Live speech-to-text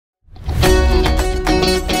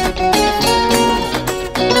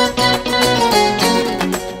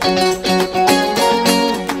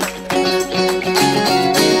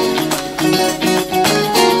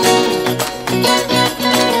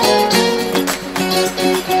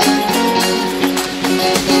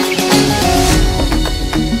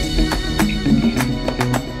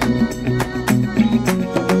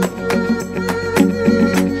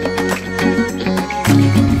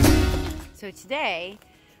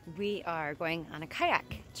We are going on a kayak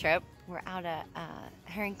trip. We're out at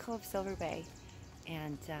Cove, Silver Bay,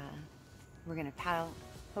 and we're gonna paddle,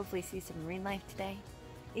 hopefully see some marine life today.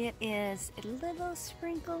 It is a little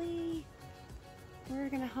sprinkly. We're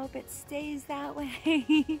gonna hope it stays that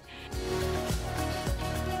way.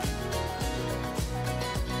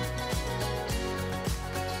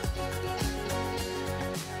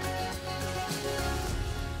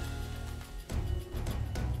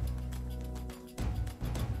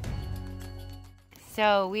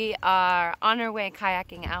 So we are on our way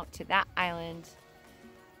kayaking out to that island,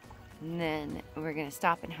 and then we're gonna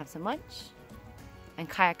stop and have some lunch and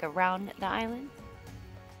kayak around the island.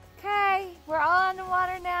 Okay, we're all on the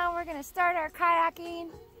water now. We're gonna start our kayaking.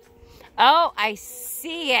 Oh, I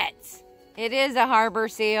see it. It is a harbor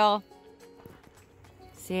seal.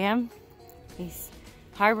 See him? These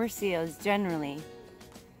harbor seals generally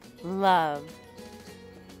love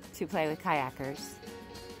to play with kayakers.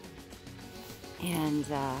 And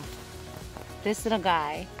this little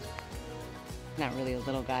guy, not really a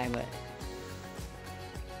little guy, but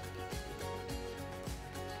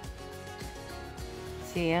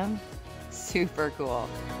see him? Super cool.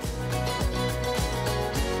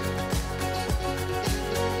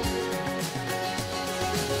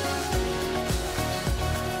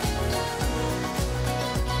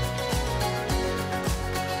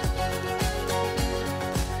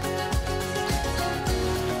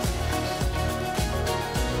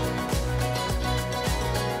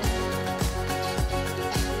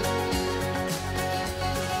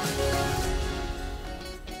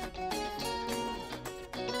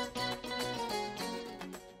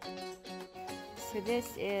 So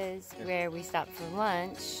this is where we stopped for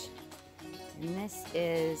lunch, and this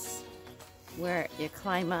is where you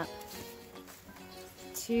climb up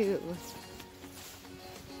to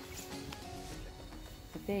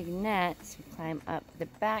the big nets. We climb up the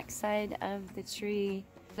back side of the tree.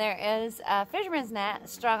 There is a fisherman's net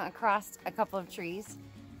strung across a couple of trees,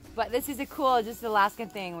 but this is a cool, just Alaskan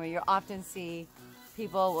thing where you'll often see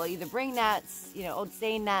people will either bring nets, you know, old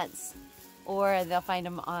seine nets, or they'll find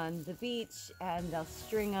them on the beach and they'll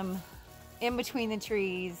string them in between the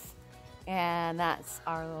trees, and that's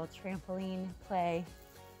our little trampoline play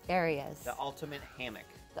areas. The ultimate hammock.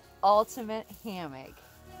 The ultimate hammock.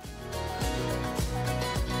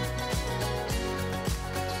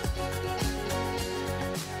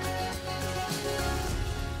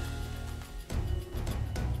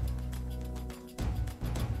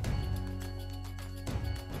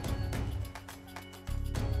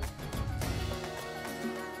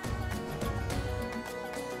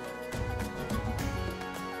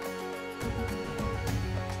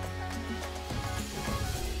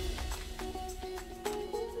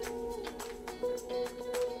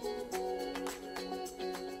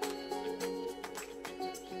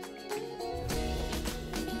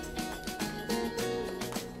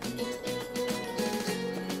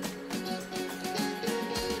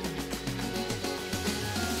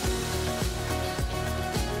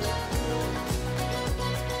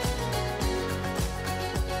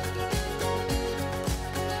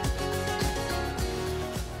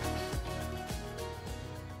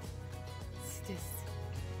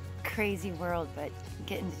 Crazy world, but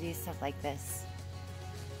getting to do stuff like this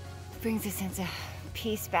brings a sense of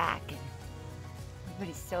peace back, and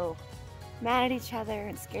everybody's so mad at each other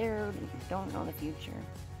and scared and don't know the future,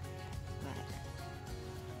 but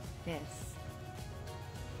this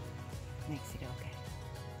makes it